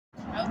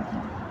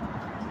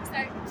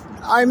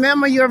I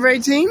remember you're of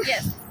 18?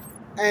 Yes.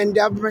 And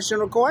do I have permission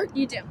to record?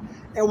 You do.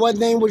 And what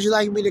name would you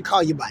like me to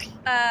call you by?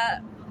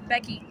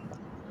 Becky.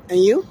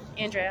 And you?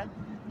 Andrea.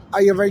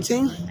 Are you of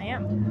 18? I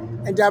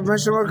am. And do I have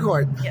permission to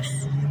record?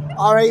 Yes.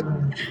 All right,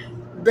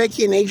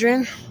 Becky and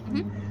Adrian.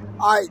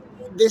 Mm-hmm. All right,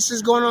 this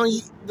is going on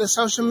the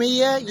social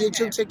media,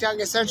 YouTube, TikTok,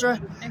 etc.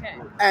 Okay.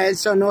 And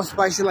so no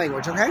spicy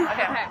language, okay?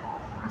 Okay.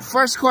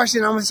 First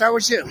question, I'm going to start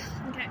with you.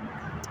 Okay.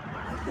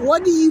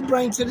 What do you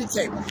bring to the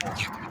table?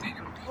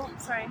 Oh,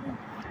 sorry.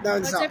 No,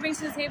 What do I bring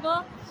to the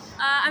table?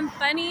 I'm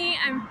funny,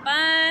 I'm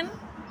fun,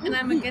 and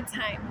I'm a good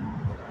time.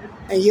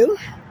 And you?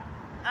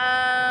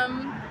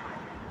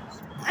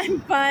 I'm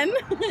fun.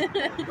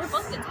 We're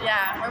both good times.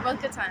 Yeah, we're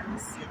both good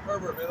times.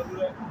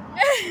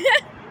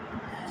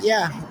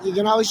 Yeah, you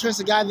can always trust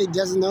a guy that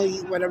doesn't know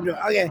what I'm doing.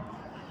 Okay.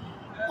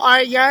 All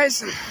right,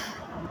 guys.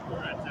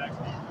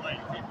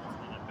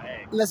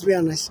 Let's be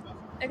honest.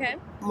 Okay.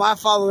 My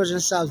followers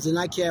and subs do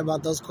not care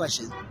about those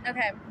questions.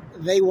 Okay.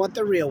 They want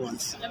the real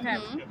ones. Okay.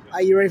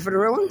 Are you ready for the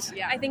real ones?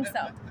 Yeah, I think so.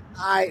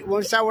 All right,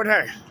 we'll start with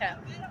her. Okay.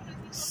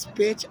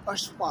 Spit or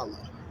swallow?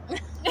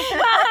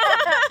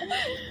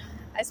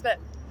 I spit.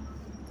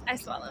 I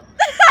swallow.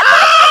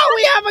 Oh,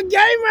 we have a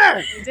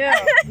gamer! You do.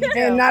 You do.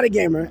 And not a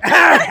gamer.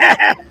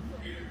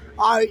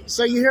 All right,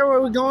 so you hear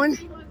where we're going?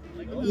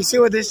 You see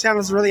what this channel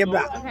is really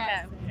about.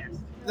 Okay.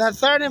 The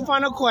third and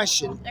final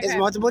question is Okay.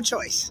 multiple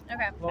choice.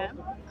 Okay. I'm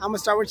going to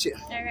start with you.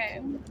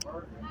 Okay.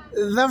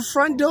 The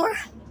front door,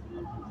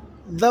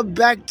 the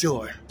back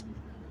door,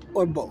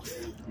 or both?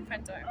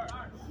 Front door.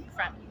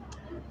 Front.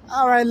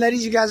 All right,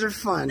 ladies, you guys are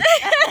fun.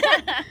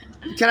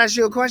 Can I ask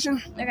you a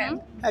question? Okay.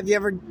 Have you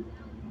ever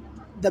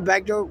the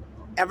back door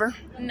ever?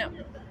 No.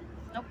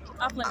 Nope.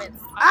 Off limits.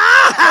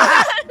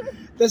 Ah!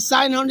 The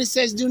sign on it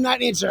says "Do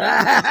not enter."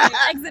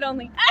 Exit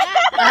only.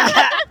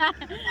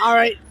 All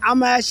right, I'm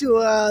gonna ask you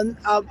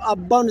a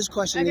bonus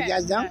question. Okay. You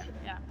guys down?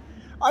 Yeah.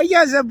 All you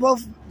guys have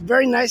both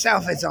very nice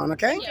outfits on.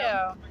 Okay. Thank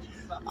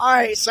you. All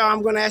right, so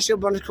I'm gonna ask you a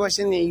bonus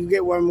question, and you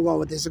get where I'm going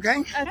with this.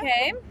 Okay?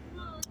 Okay.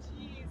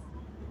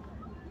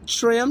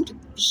 Trimmed,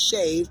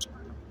 shaved,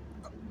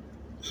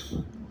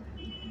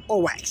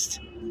 or waxed?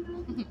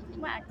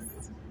 Wax.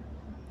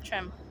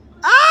 Trim.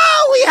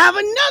 Oh, we have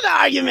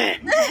another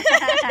argument.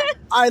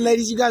 All right,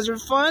 ladies, you guys were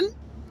fun,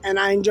 and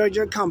I enjoyed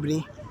your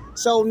company.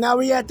 So now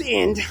we're at the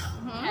end.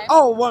 Okay.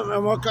 Oh, one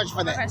more question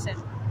for that.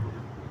 Question.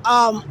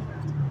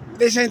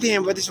 This ain't the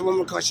end, but this is one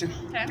more question.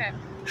 Okay.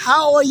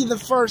 How are you the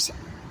first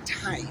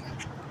time?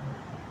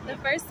 The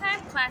first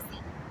time, classy.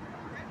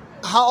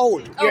 How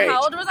old? Oh, Your age.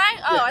 how old was I?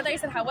 Oh, Yeah. I thought you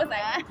said how was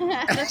I?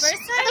 The first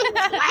time,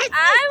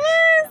 I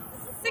was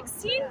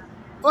 16.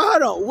 Well,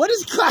 hold on. What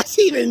does class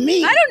even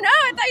mean? I don't know.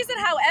 I thought you said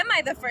how am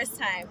I the first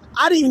time?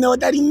 I don't even know what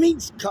that even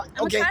means.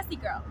 I'm Okay. a classy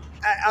girl.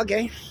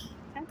 Okay.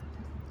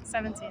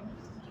 17.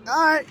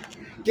 All right.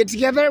 Get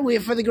together. We're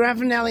for the grand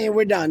finale, and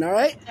we're done. All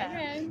right.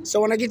 Okay. So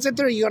when I get to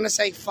 3, you're gonna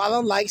say follow,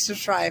 like,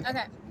 subscribe,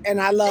 Okay.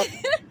 and I love.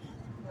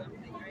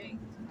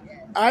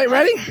 All right.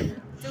 Ready?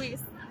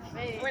 Louise.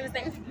 We're in the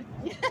same.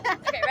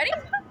 Okay, ready?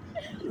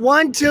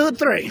 1, 2,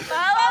 3.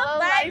 Follow,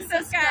 like,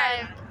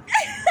 subscribe.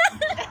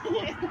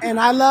 And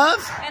I love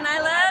And I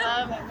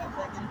love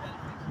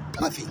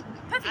Puffy.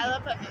 Puffy. I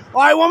love Puffy.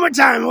 All right. One more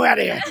time. We're out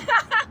of here.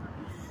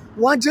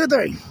 1, 2,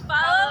 3.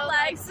 Follow,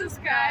 like,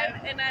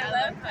 subscribe, and I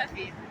love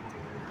Puffy.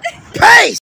 Peace.